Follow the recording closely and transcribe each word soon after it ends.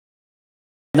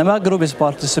NAMA Group is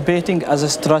participating as a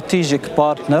strategic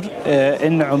partner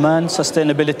in Oman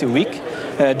Sustainability Week.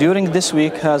 During this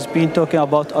week has been talking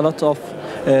about a lot of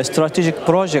strategic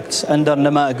projects under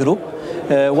NAMA Group.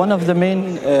 One of the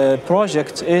main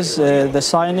projects is the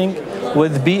signing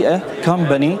with BIA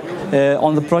company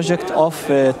on the project of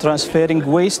transferring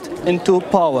waste into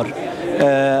power,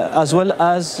 as well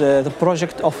as the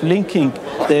project of linking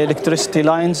the electricity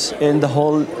lines in the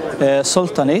whole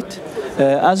Sultanate.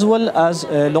 As well as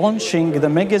launching the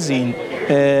magazine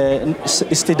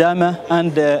Istidama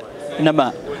and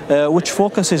Nama, which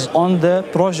focuses on the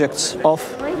projects of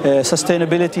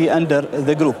sustainability under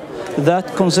the group.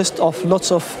 That consists of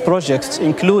lots of projects,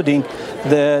 including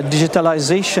the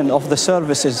digitalization of the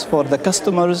services for the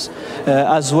customers,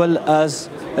 as well as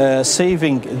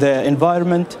saving the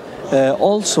environment,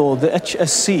 also the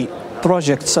HSC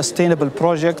projects, sustainable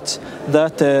projects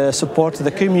that support the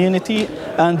community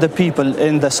and the people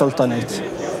in the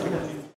Sultanate.